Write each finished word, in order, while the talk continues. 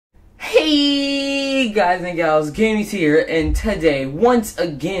Hey guys and gals, Gamies here, and today, once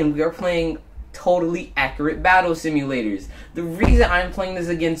again, we are playing totally accurate battle simulators. The reason I'm playing this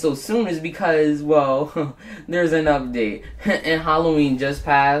again so soon is because, well, there's an update, and Halloween just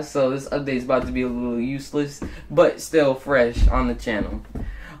passed, so this update is about to be a little useless, but still fresh on the channel.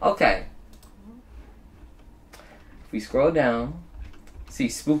 Okay. If we scroll down, see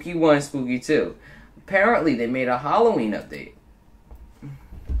Spooky 1, Spooky 2. Apparently, they made a Halloween update.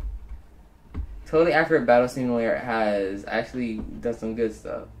 Totally Accurate Battle Simulator has actually done some good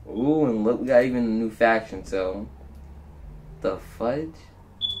stuff. Ooh, and look, we got even a new faction, so... The fudge?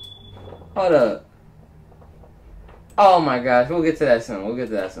 Hold up. Oh my gosh, we'll get to that soon,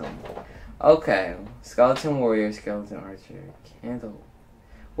 Okay, Skeleton Warrior, Skeleton Archer, Candle...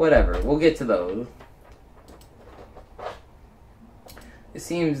 Whatever, we'll get to those. It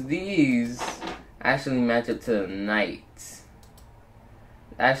seems these actually match up to the Knights.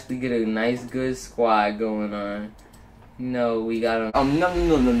 Actually get a nice good squad going on. No, we got them.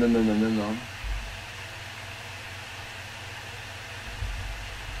 No.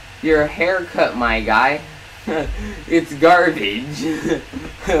 Your haircut, my guy. It's garbage.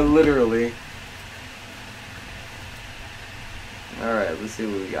 Literally. Alright, let's see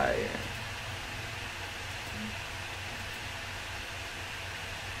what we got here.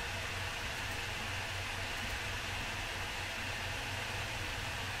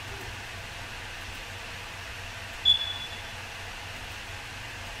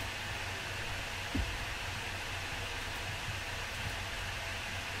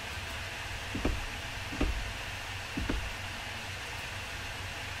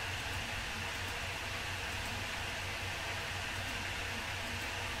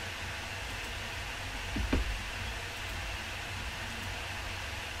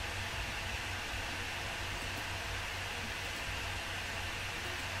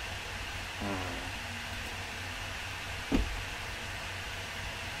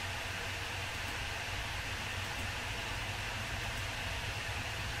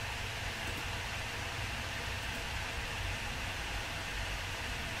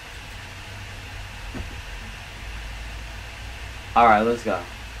 Alright, let's go.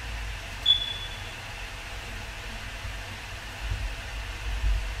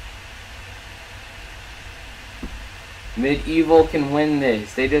 Medieval can win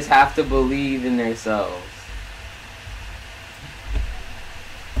this. They just have to believe in themselves.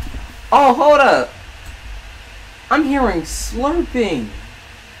 Oh, hold up. I'm hearing slurping.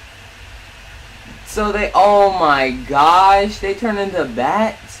 So they, oh my gosh, they turn into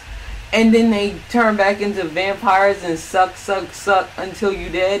bats? And then they turn back into vampires and suck until you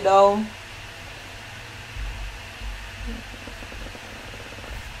dead, though?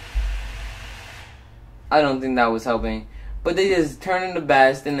 I don't think that was helping. But they just turn into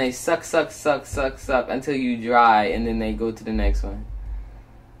bats, then they suck until you dry, and then they go to the next one.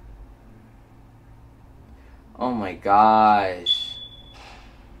 Oh my gosh.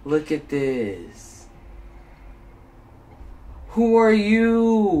 Look at this. Who are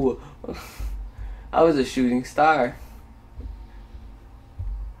you? I was a shooting star.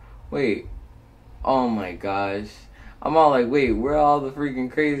 Wait. Oh my gosh. I'm all like, wait, where all the freaking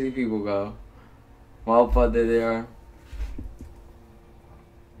crazy people go? Well, but there they are.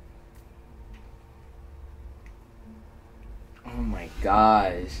 Oh my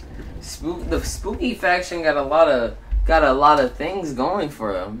gosh. The spooky faction got a lot of things going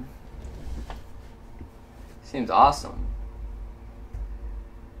for them. Seems awesome.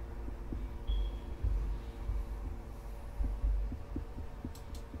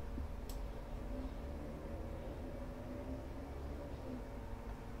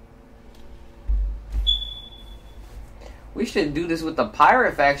 We should do this with the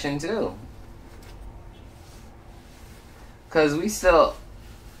pirate faction too. Cause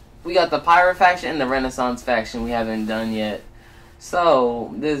we got the pirate faction and the Renaissance faction we haven't done yet.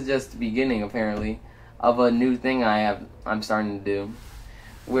 So this is just the beginning apparently of a new thing I'm starting to do,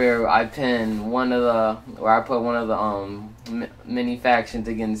 where I put one of the mini factions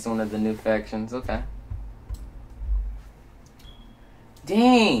against one of the new factions. Okay.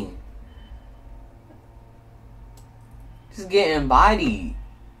 Dang. Just getting bodied.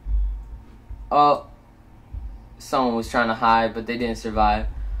 Oh, someone was trying to hide, but they didn't survive.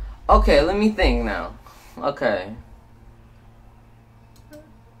 Okay, let me think now. Okay.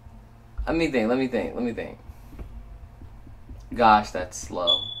 Let me think. Gosh, that's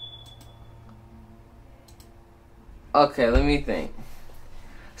slow. Okay, let me think.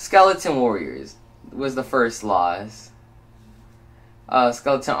 Skeleton Warriors was the first loss.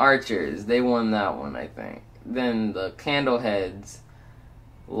 Skeleton Archers, they won that one, I think. Then the Candleheads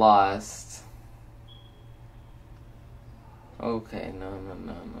Lost. Okay, no.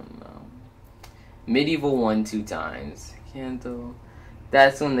 Medieval won 2 times. Candle.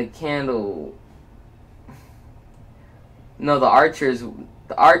 That's when the candle. No, the archers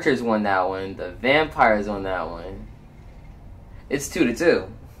won that one. The vampires won that one. It's 2-2.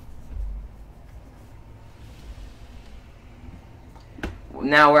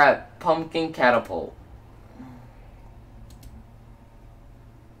 Now we're at Pumpkin Catapult.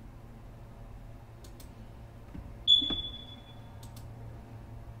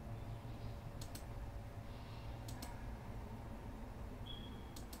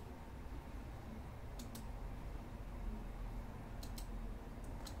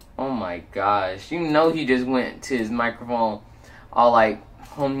 Oh my gosh. You know he just went to his microphone all like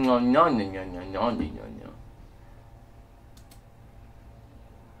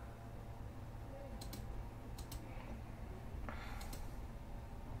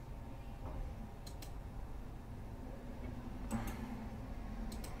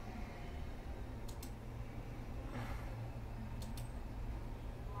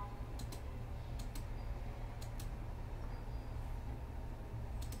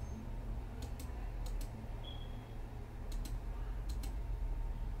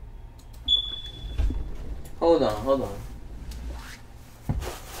Hold on.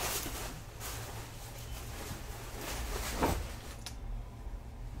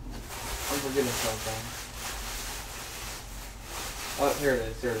 I'm forgetting something. Oh, here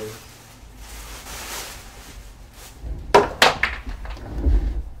it is.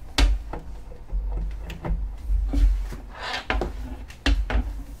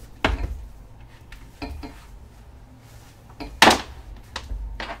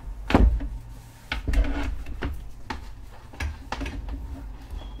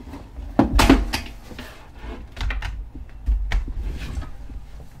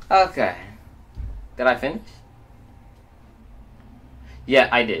 Okay. Did I finish? Yeah,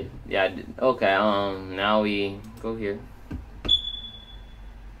 I did. Okay, now we go here.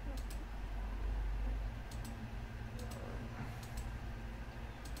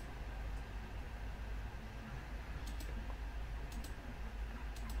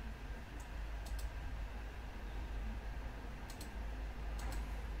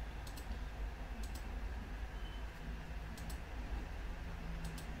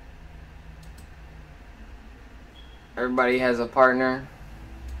 Everybody has a partner.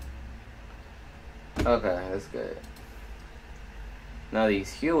 Okay, that's good. Now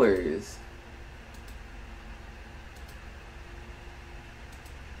these healers.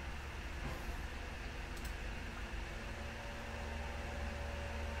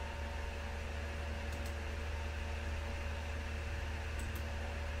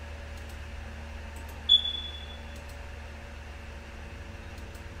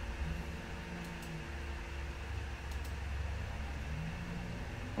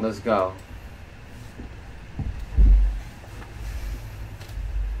 Let's go.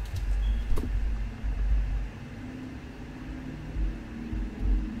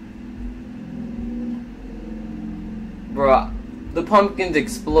 Bruh, the pumpkins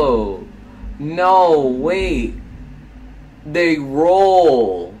explode. No, wait. They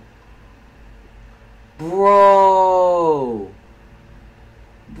roll. Bro,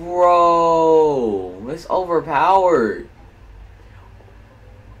 it's overpowered.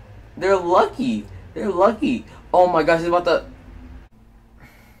 They're lucky. Oh my gosh, it's about to...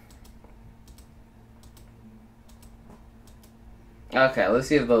 Okay, let's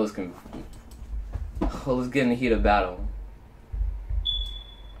see if those can... Oh, let's get in the heat of battle.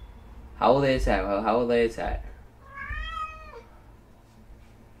 How will they attack? How will they attack?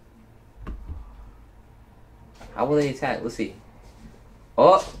 How will they attack? Let's see.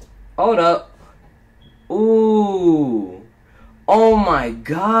 Oh, hold up. Ooh. Oh my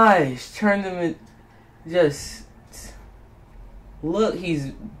gosh. Turn them in. Just. Look,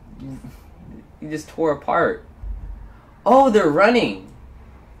 he just tore apart. Oh, they're running.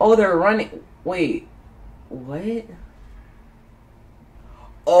 Wait. What?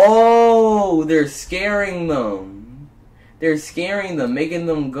 Oh, they're scaring them. Making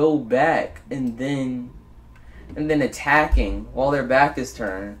them go back, and then attacking while their back is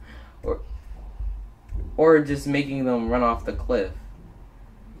turned, or just making them run off the cliff.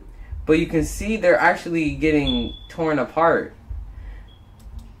 But you can see they're actually getting torn apart.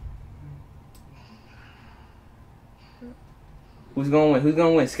 Who's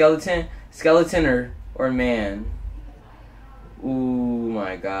gonna win? Skeleton or man? Ooh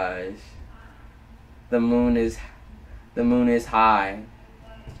my gosh. The moon is high.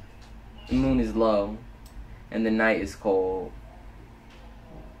 The moon is low. And the night is cold.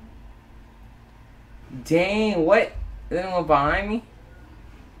 Dang, what? Is anyone behind me?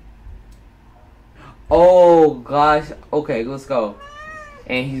 Oh gosh. Okay, let's go.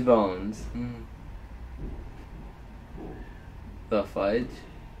 And he's bones. The fudge?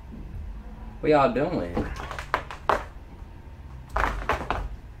 What y'all doing?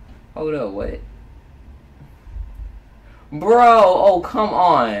 Hold up, what? Bro, oh come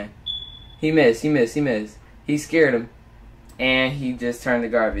on. He missed. He scared him. And he just turned to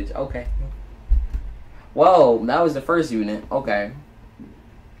garbage. Okay. Whoa, that was the first unit. Okay.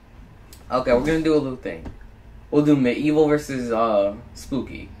 Okay, we're gonna do a little thing. We'll do medieval versus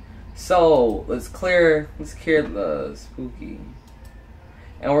spooky. So let's clear the spooky.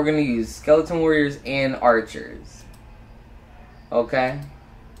 And we're gonna use skeleton warriors and archers. Okay?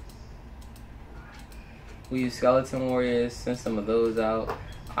 We use skeleton warriors, send some of those out.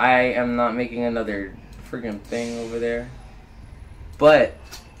 I am not making another freaking thing over there. But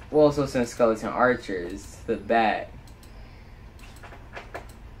we'll also send skeleton archers to the back.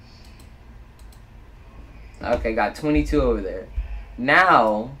 Okay, got 22 over there.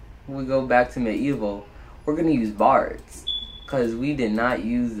 Now, we go back to medieval. We're gonna use bards. Because we did not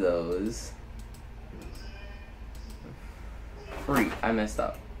use those. Freak, I messed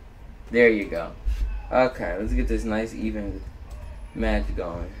up. There you go. Okay, let's get this nice even match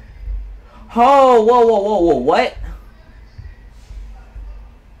going. Oh, whoa, what?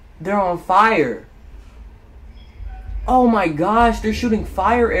 They're on fire. Oh my gosh, they're shooting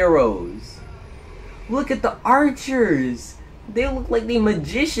fire arrows. Look at the archers. They look like they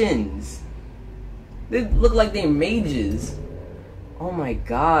magicians. They look like they mages. Oh my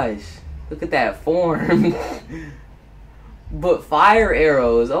gosh. Look at that form. But fire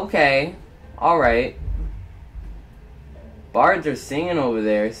arrows, okay. Alright. Bards are singing over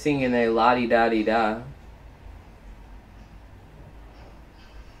there, singing their la-di-da-di-da.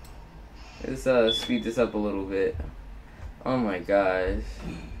 Let's speed this up a little bit. Oh my gosh.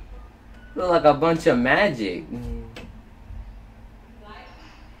 Look like a bunch of magic.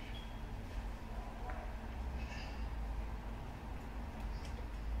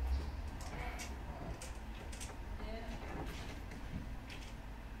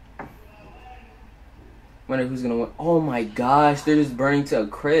 Wonder who's gonna win. Oh my gosh, they're just burning to a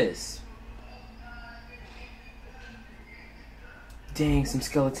crisp. Dang, some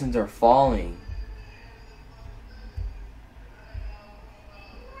skeletons are falling.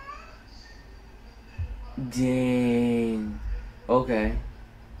 Dang. Okay.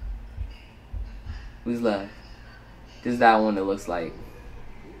 Who's left? Just that one that looks like.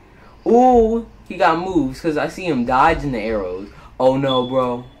 Ooh, he got moves because I see him dodging the arrows. Oh no,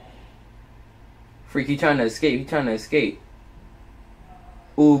 bro. Freak, he trying to escape.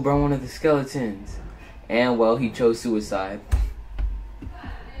 Ooh, bro, one of the skeletons. And, well, he chose suicide.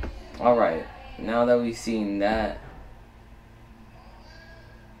 Alright, now that we've seen that.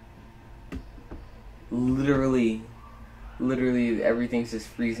 Literally, everything's just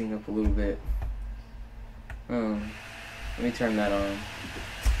freezing up a little bit. Let me turn that on.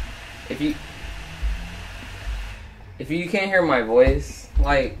 If you can't hear my voice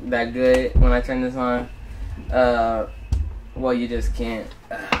like that good when I turn this on, well, you just can't.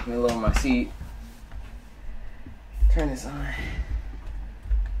 Let me lower my seat. Turn this on.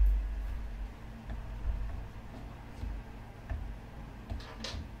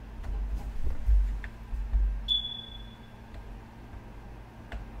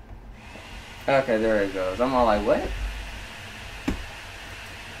 Okay, there it goes. I'm all like, what?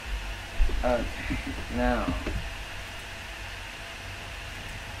 Okay, now.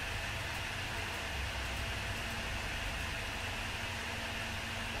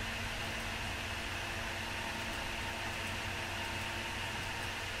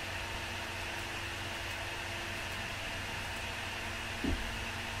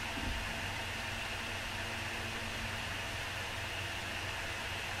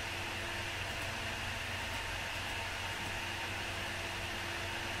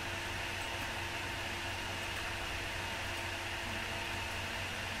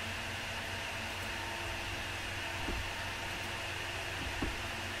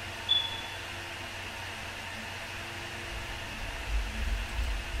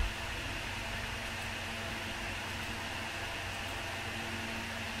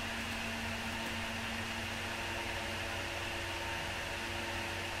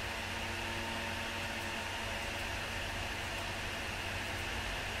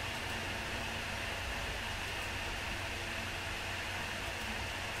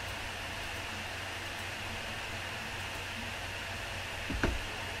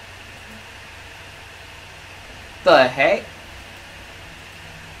 The heck?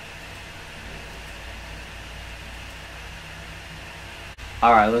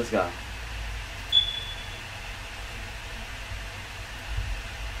 Alright, let's go.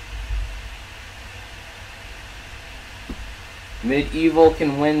 Medieval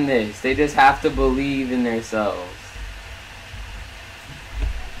can win this. They just have to believe in themselves.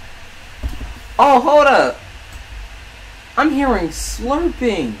 Oh, hold up. I'm hearing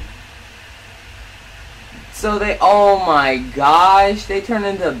slurping. So they, oh my gosh, they turn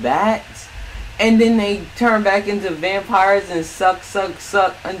into bats. And then they turn back into vampires and suck, suck,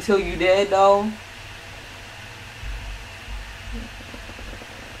 suck until you dead, though.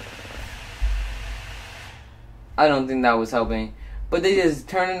 I don't think that was helping. But they just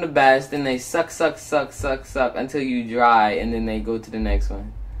turn into bats, then they suck, suck, suck, suck, suck until you dry, and then they go to the next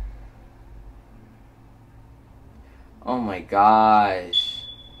one. Oh my gosh.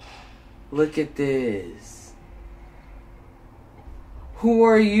 Look at this. Who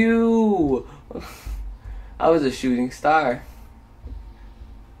are you? I was a shooting star.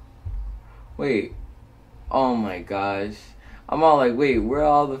 Wait. Oh my gosh. I'm all like, wait, where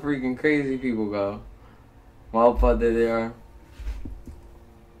all the freaking crazy people go? Well, but there they are.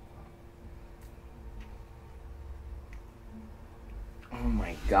 Oh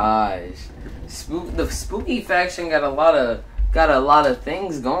my gosh. The spooky faction got a lot of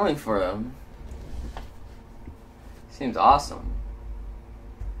things going for them. Seems awesome.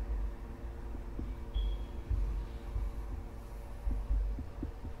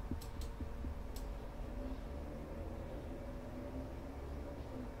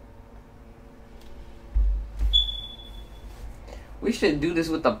 We should do this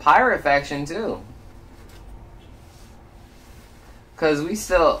with the pirate faction too. Cause we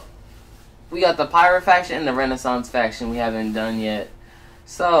got the pirate faction and the Renaissance faction we haven't done yet.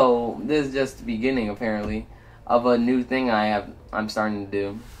 So this is just the beginning apparently of a new thing I'm starting to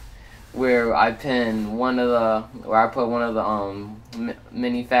do. Where I put one of the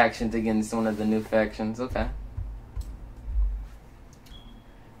mini factions against one of the new factions. Okay.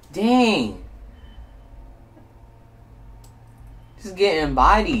 Dang. Just getting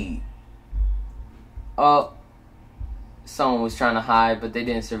bodied. Oh, someone was trying to hide, but they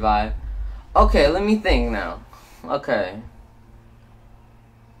didn't survive. Okay, let me think now. Okay.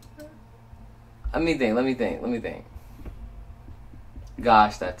 Let me think.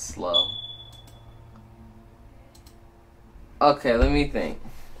 Gosh, that's slow. Okay, let me think.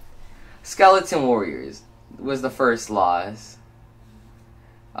 Skeleton Warriors was the first loss.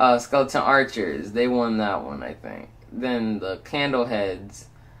 Skeleton Archers, they won that one, I think. Then the Candleheads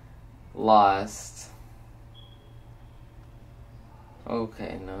lost.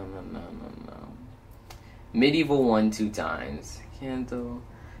 Okay, no. Medieval won 2 times. Candle.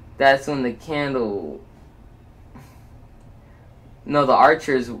 That's when the Candle. No, the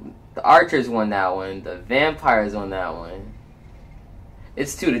Archers won that one. The Vampires won that one.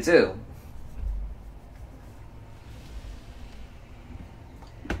 It's 2-2.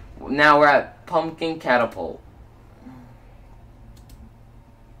 Now we're at Pumpkin Catapult.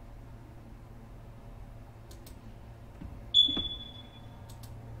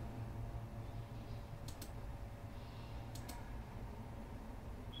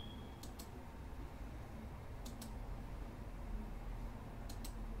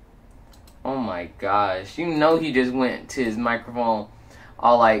 Oh my gosh. You know he just went to his microphone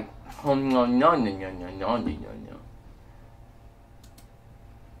all like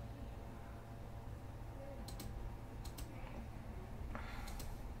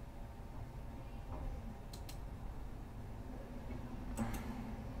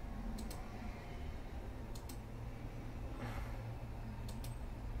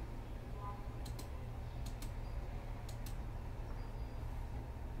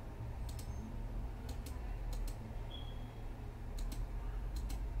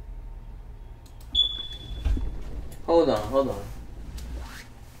Hold on.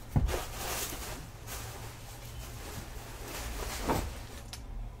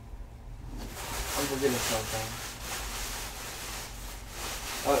 I'm forgetting something.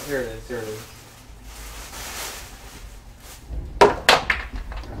 Oh, here it is.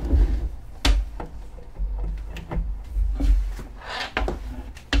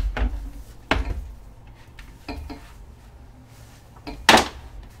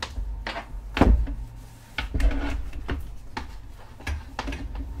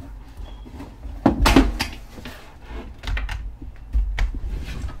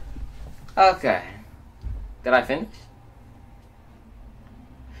 Okay. Did I finish?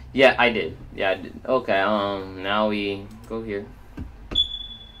 Yeah, I did. Okay, now we go here.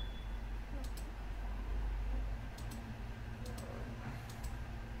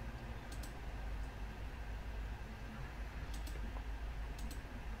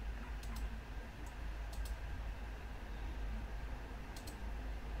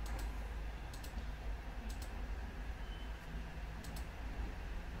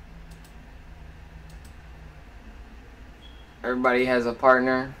 Everybody has a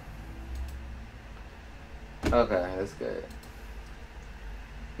partner. Okay, that's good.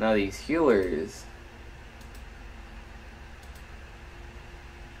 Now these healers.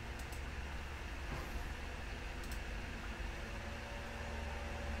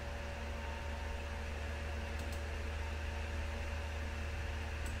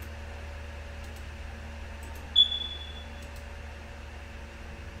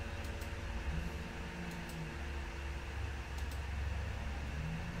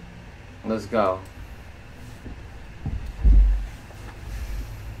 Let's go.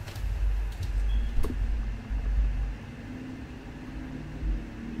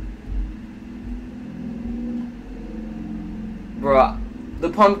 Bruh, the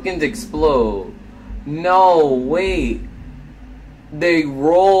pumpkins explode. No, wait. They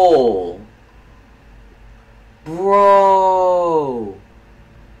roll. Bro.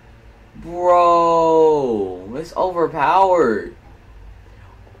 Bro. It's overpowered.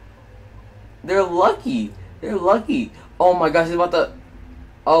 They're lucky. They're lucky. Oh my gosh, it's about to...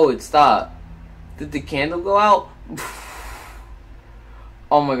 Oh, it stopped. Did the candle go out?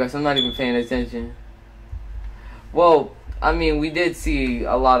 Oh my gosh, I'm not even paying attention. Well, I mean, we did see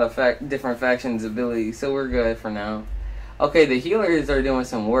a lot of different factions' abilities, so we're good for now. Okay, the healers are doing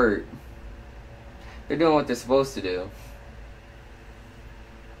some work. They're doing what they're supposed to do.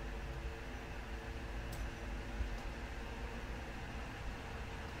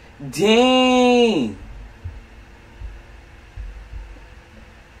 Dang!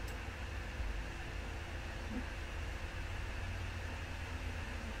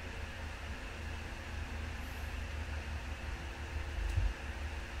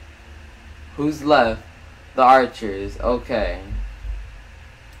 Who's left? The archers. Okay.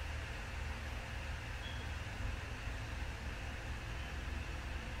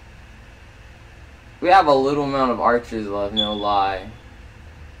 We have a little amount of archers left, no lie.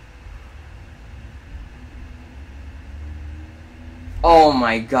 Oh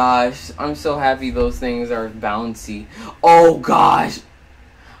my gosh. I'm so happy those things are bouncy. Oh gosh.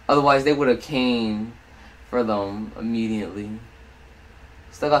 Otherwise they would have came for them immediately.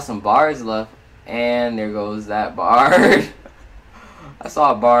 Still got some bars left. And there goes that bard. I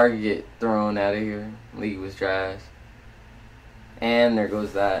saw a bard get thrown out of here. League was trash. And there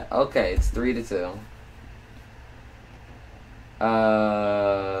goes that. Okay, it's 3-2.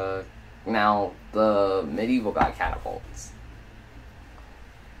 Now the medieval got catapults.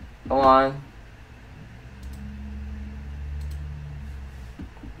 Come on.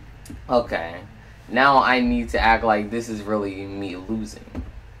 Okay. Now I need to act like this is really me losing.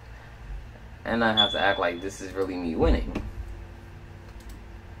 And I have to act like this is really me winning.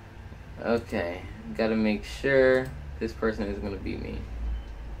 Okay. Gotta make sure this person is gonna beat me.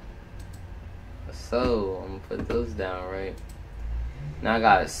 So, I'm gonna put those down, right? Now I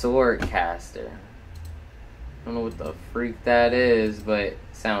got a sword caster. I don't know what the freak that is, but it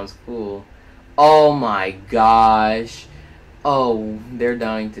sounds cool. Oh my gosh. Oh, they're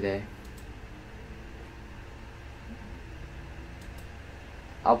dying today.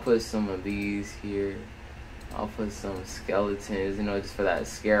 I'll put some of these here. I'll put some skeletons, you know, just for that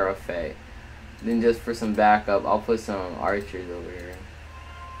scare effect. Then just for some backup, I'll put some archers over here.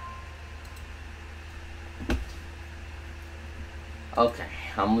 Okay,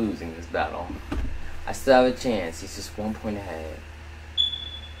 I'm losing this battle. I still have a chance. He's just 1 point ahead.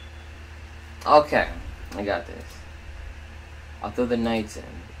 Okay, I got this. I'll throw the knights in.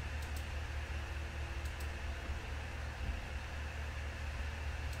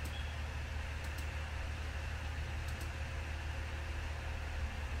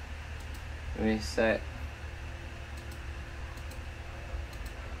 Reset.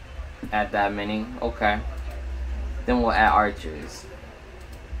 Add that many. Okay. Then we'll add archers.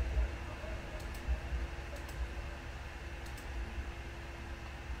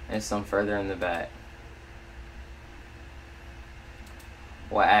 And some further in the back.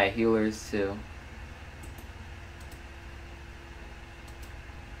 We'll add healers too.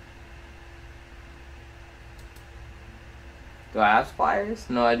 Do I have spires?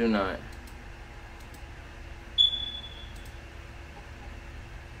 No, I do not.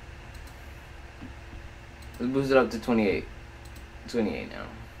 Let's boost it up to 28. 28 now.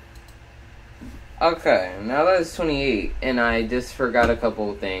 Okay, now that it's 28, and I just forgot a couple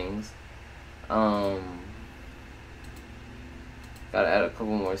of things. Gotta add a couple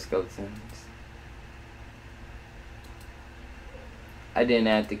more skeletons. I didn't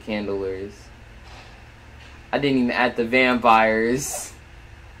add the candlers. I didn't even add the vampires.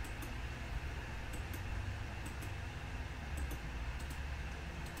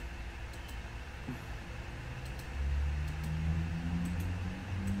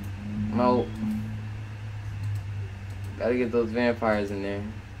 Oh. Gotta get those vampires in there.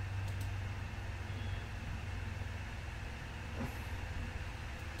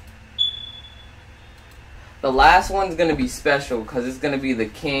 The last one's gonna be special because it's gonna be the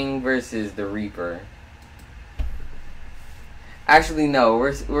King versus the Reaper. Actually, no,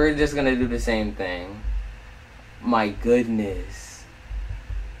 we're just gonna do the same thing. My goodness.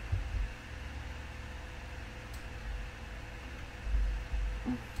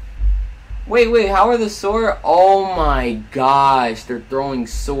 Wait, how are the sword? Oh my gosh, they're throwing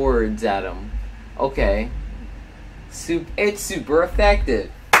swords at him. Okay. It's super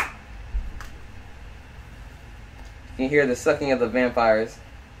effective. You can hear the sucking of the vampires.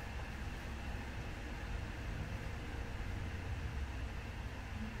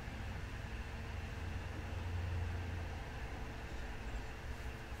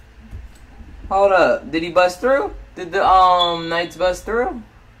 Hold up. Did he bust through? Did the knights bust through?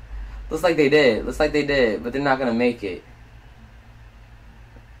 Looks like they did. Looks like they did, but they're not gonna make it.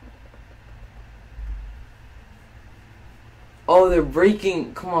 Oh, they're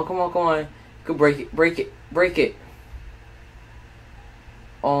breaking. Come on. You could break it.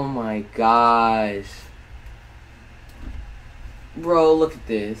 Oh my gosh. Bro, look at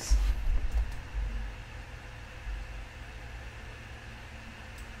this.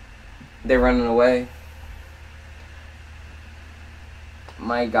 They're running away.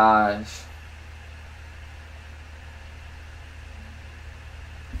 My gosh.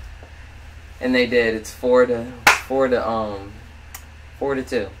 And they did. It's 4-2.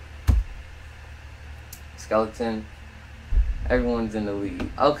 Skeleton. Everyone's in the lead.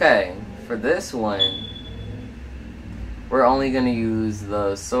 Okay, for this one, we're only gonna use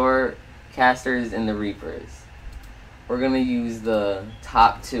the sword casters and the reapers. We're gonna use the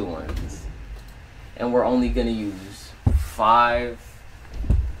top 2 ones. And we're only gonna use 5.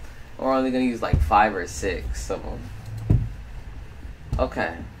 We're only gonna use like 5 or 6 of them.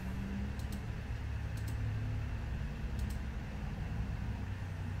 Okay.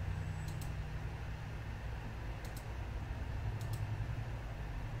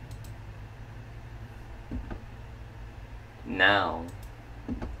 Now.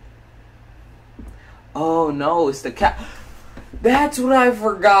 Oh no, it's the cat. That's what I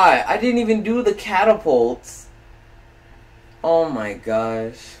forgot. I didn't even do the catapults. Oh my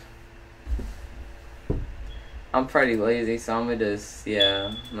gosh. I'm pretty lazy, so I'm gonna just,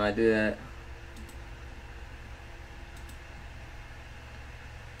 yeah, not do that.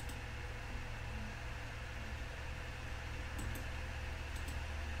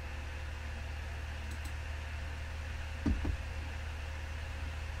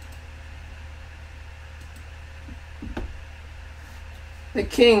 The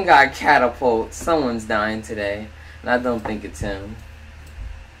king got catapult. Someone's dying today, and I don't think it's him.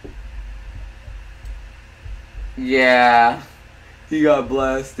 Yeah, he got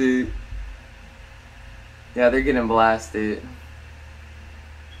blasted. Yeah, they're getting blasted.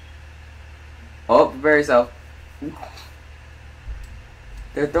 Oh, prepare yourself.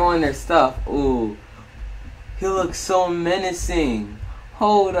 They're throwing their stuff. Ooh, he looks so menacing.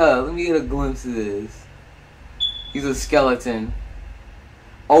 Hold up, let me get a glimpse of this. He's a skeleton.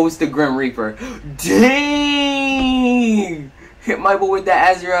 Oh, it's the Grim Reaper. Dang! Hit my boy with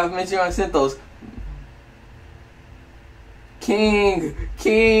that Azeroth mention on Synthos. King,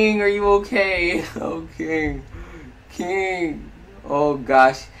 are you okay? Oh, King. Oh,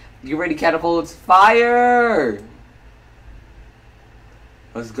 gosh. Get ready, catapults. Fire!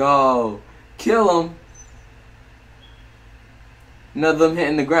 Let's go. Kill him. None of them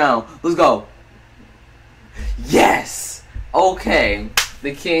hitting the ground. Let's go. Yes! Okay.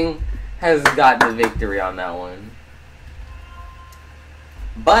 The king has got the victory on that one.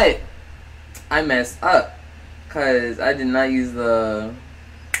 But I messed up because I did not use the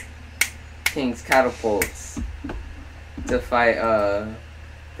king's catapults to fight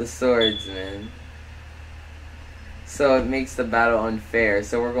the swordsman. So it makes the battle unfair.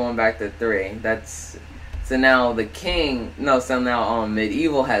 So we're going back to 3. So now the king, so now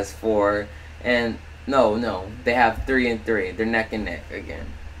medieval has 4, and no, they have 3 and 3. They're neck and neck again.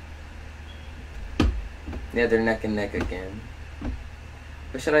 Yeah, they're neck and neck again.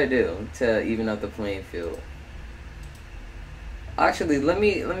 What should I do to even up the playing field? Actually, let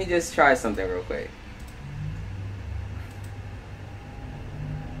me just try something real quick.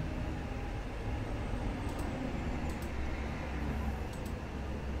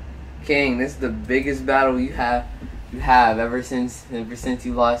 King, this is the biggest battle you have ever since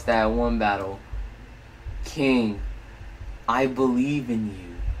you lost that one battle. King, I believe in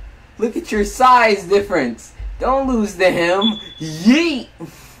you. Look at your size difference. Don't lose to him. Yeet!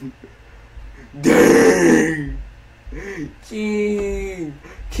 Dang! King!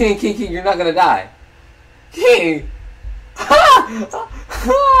 King, you're not gonna die. King!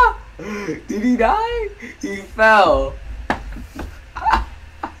 Did he die? He fell.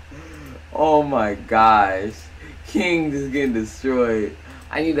 Oh my gosh. King just getting destroyed.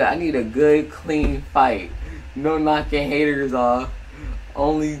 I need a good clean fight. No knocking haters off.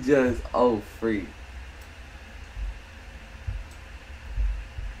 Only just freak.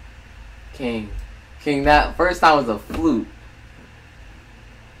 King, that first time was a fluke.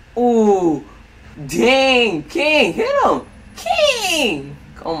 Ooh, dang, King, hit him, King.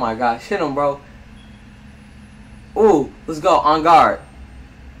 Oh my gosh, hit him, bro. Ooh, let's go, on guard.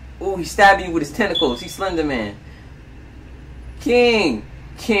 Ooh, he stabbed you with his tentacles. He's Slender Man. King.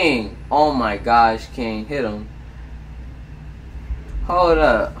 Oh my gosh, King, hit him. Hold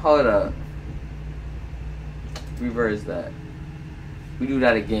up. Reverse that. We do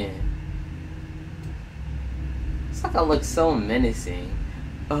that again. It's like I look so menacing.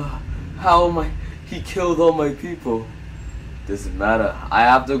 How am I? He killed all my people. Doesn't matter. I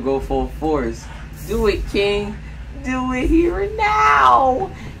have to go full force. Do it, King. Do it here and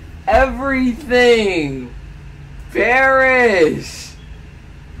now. Everything perish.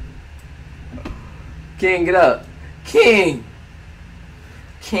 King, get up. King,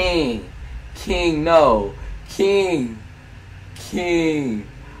 no. King.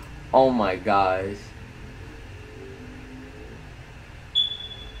 Oh my gosh.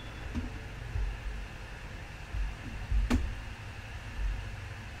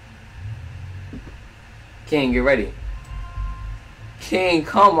 King, get ready. King,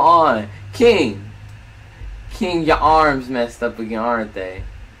 come on. King, your arms messed up again, aren't they?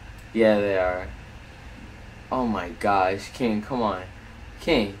 Yeah, they are. Oh my gosh, King, come on.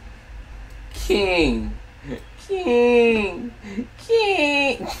 King.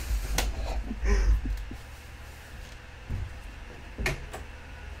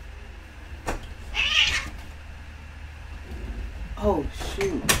 Oh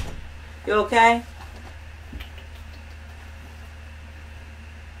shoot. You okay?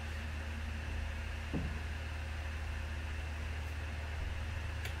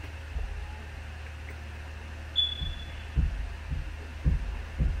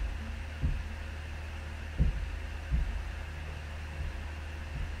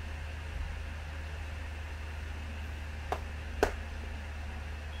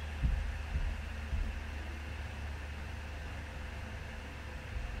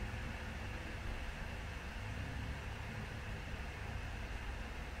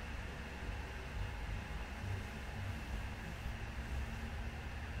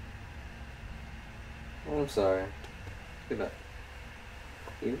 I'm sorry. Look at that.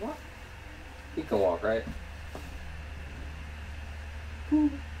 You walk? You can walk, right?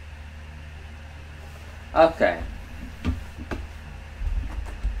 Okay.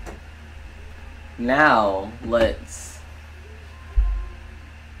 Now, let's...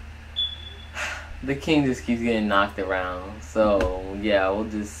 The king just keeps getting knocked around. So, yeah, we'll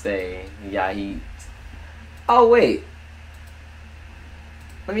just say Yahit. Oh, wait.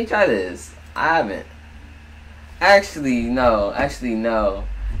 Let me try this. I haven't. Actually, no.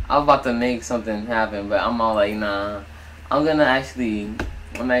 I'm about to make something happen, but I'm all like, nah. I'm actually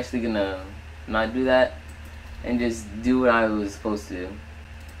gonna not do that and just do what I was supposed to.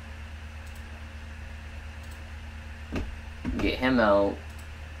 Get him out.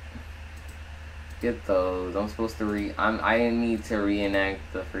 Get those. I'm supposed to I need to reenact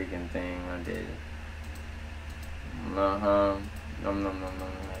the freaking thing I did. No.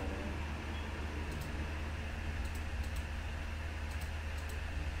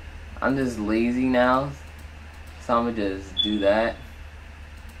 I'm just lazy now, so I'm gonna just do that.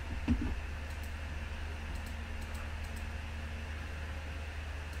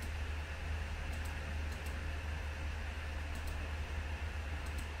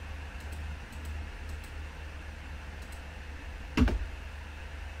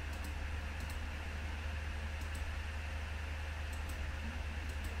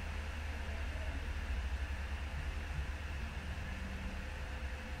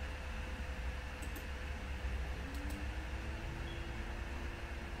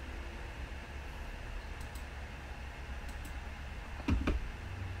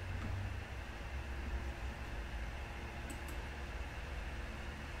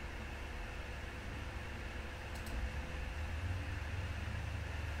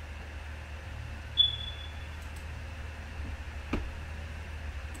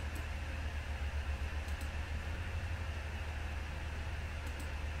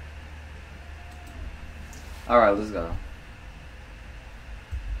 Alright, let's go.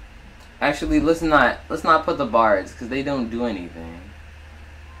 Actually, let's not put the bards because they don't do anything.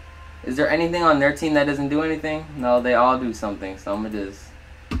 Is there anything on their team that doesn't do anything? No, they all do something. So I'm gonna just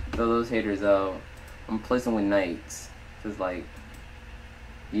throw those haters out. I'm placing with knights. Just like,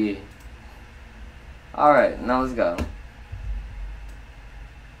 yeah. All right, now let's go.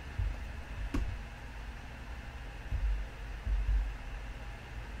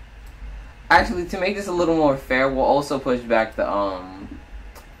 Actually, to make this a little more fair, we'll also push back the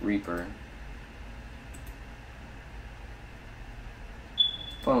Reaper.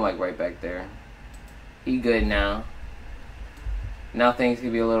 Put him like right back there. He good now. Now things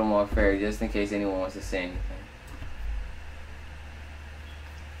can be a little more fair, just in case anyone wants to say anything.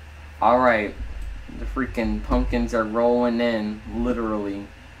 Alright. The freaking pumpkins are rolling in, literally.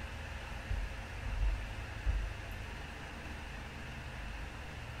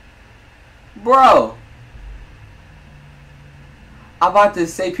 Bro! I'm about to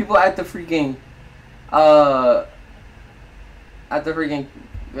say, people at the freaking, whatever.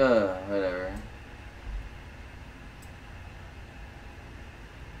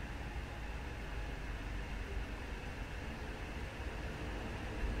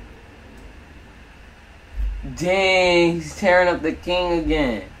 Dang, he's tearing up the king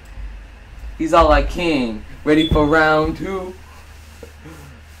again. He's all like, king, ready for round 2?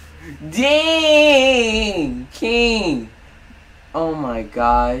 Dang, king. Oh my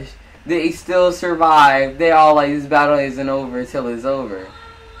gosh. They still survive. They all like, this battle isn't over till it's over.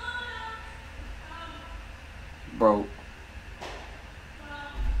 Bro.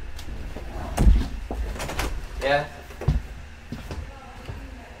 Yeah.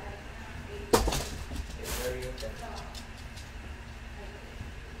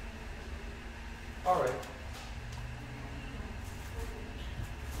 Alright.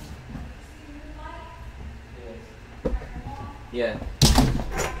 Yeah.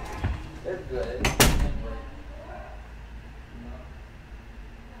 They're good.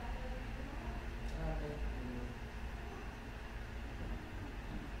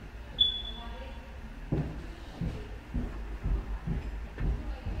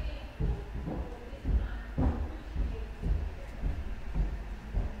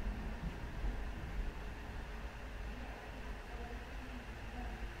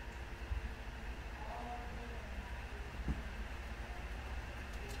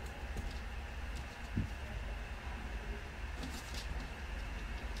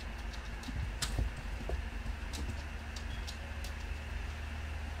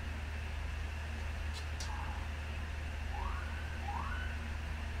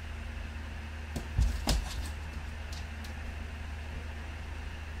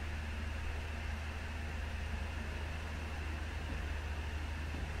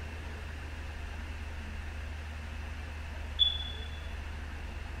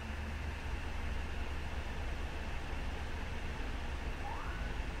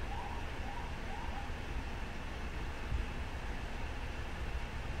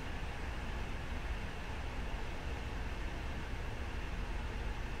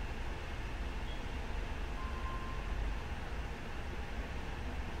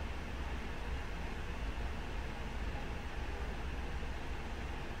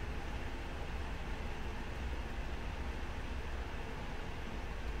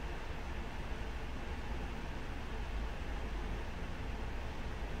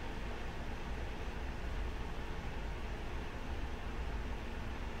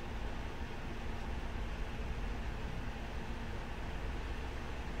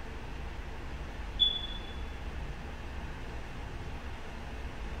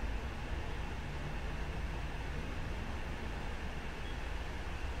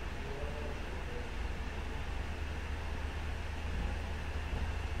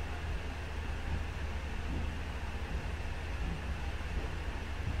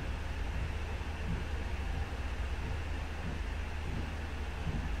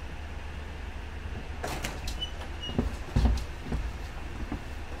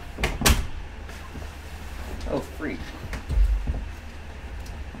 Oh, freak.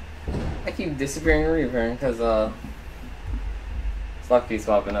 I keep disappearing and reappearing because, Sluck keeps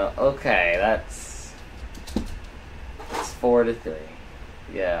popping up. Okay, that's 4-3.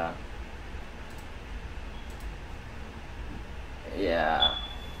 Yeah. Yeah.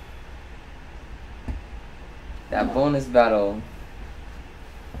 That bonus battle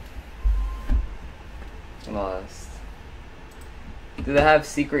lost. Do they have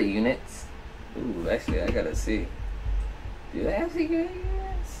secret units? Ooh, actually, I gotta see. Do they have secret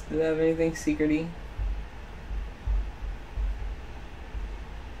units? Do they have anything secret-y?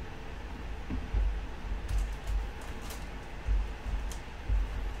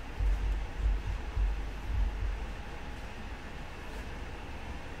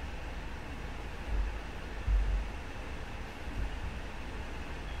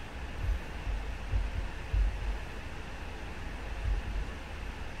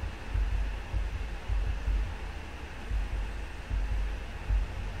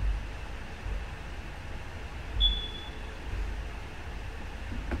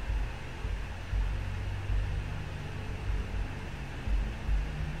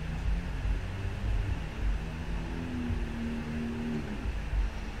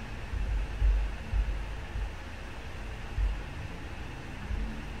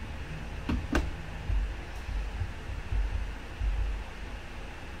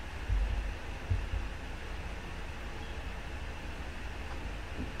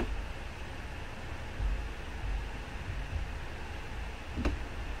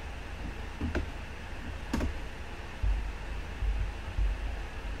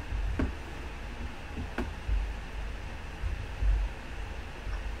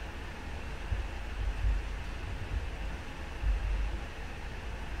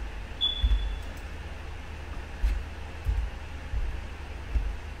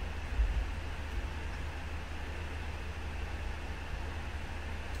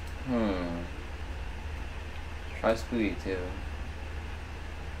 Try Spooky too.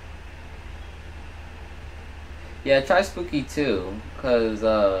 Yeah, try Spooky too,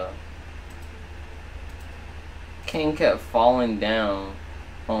 cause King kept falling down.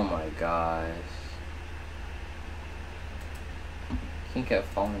 Oh my gosh. King kept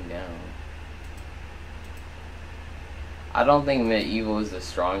falling down. I don't think Medieval is the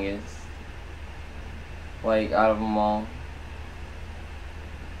strongest, like, out of them all.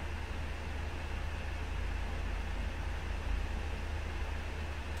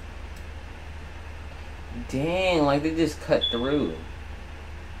 Dang, like they just cut through.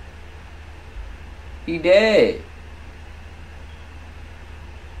 He dead.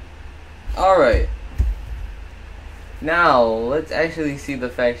 Alright. Now, let's actually see the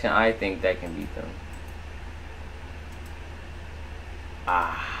faction I think that can beat them.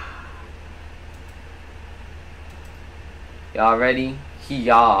 Y'all ready?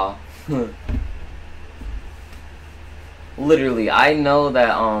 Y'all. Literally, I know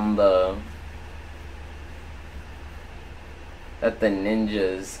that the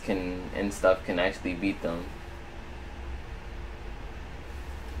ninjas can and stuff can actually beat them.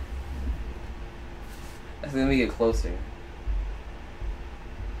 Let me get closer.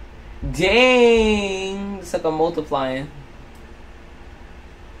 Dang! It's like I'm multiplying.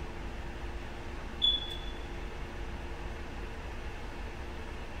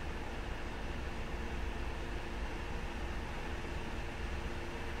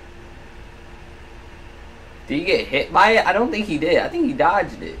 Did he get hit by it? I don't think he did. I think he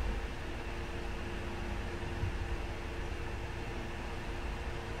dodged it.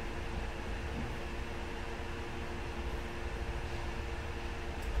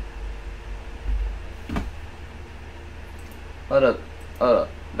 Hold up.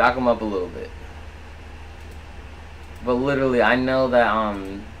 Back him up a little bit. But literally, I know that,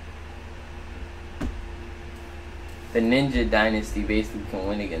 the Ninja Dynasty basically can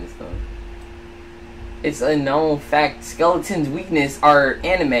win against them. It's a known fact. Skeleton's weakness are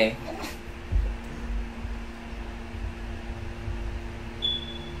anime.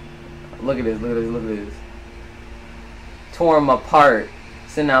 Look at this, look at this, look at this. Tore them apart.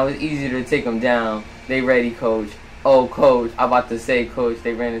 So now it's easier to take them down. They ready, coach. Oh, coach. I'm about to say, coach.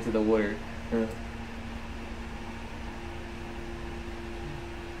 They ran into the water.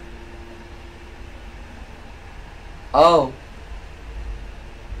 Oh.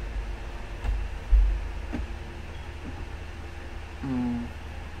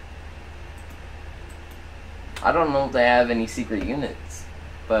 I don't know if they have any secret units,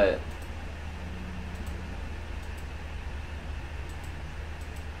 but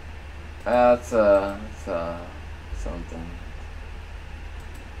that's something.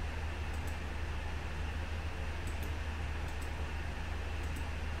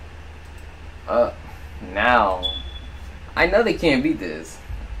 Now I know they can't beat this.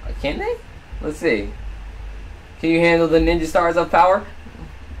 Can they? Let's see. Can you handle the ninja stars of power?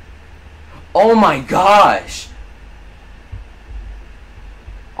 Oh my gosh!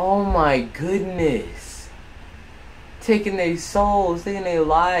 Oh my goodness! Taking their souls, taking their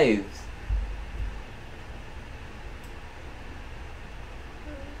lives.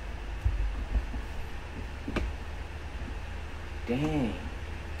 Dang.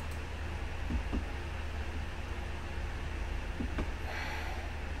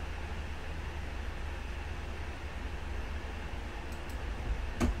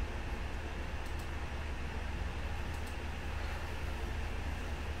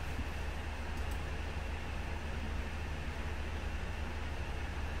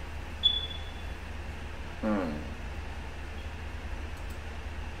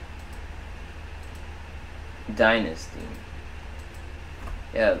 Dynasty.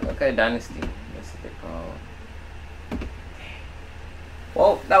 Yeah, okay, Dynasty. That's what they call it.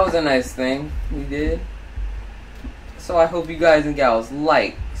 Well, that was a nice thing we did. So I hope you guys and gals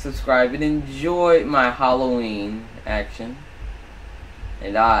like, subscribe, and enjoy my Halloween action.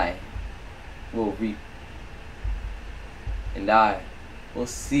 And I will reap. And I will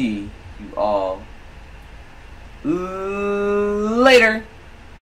see you all later.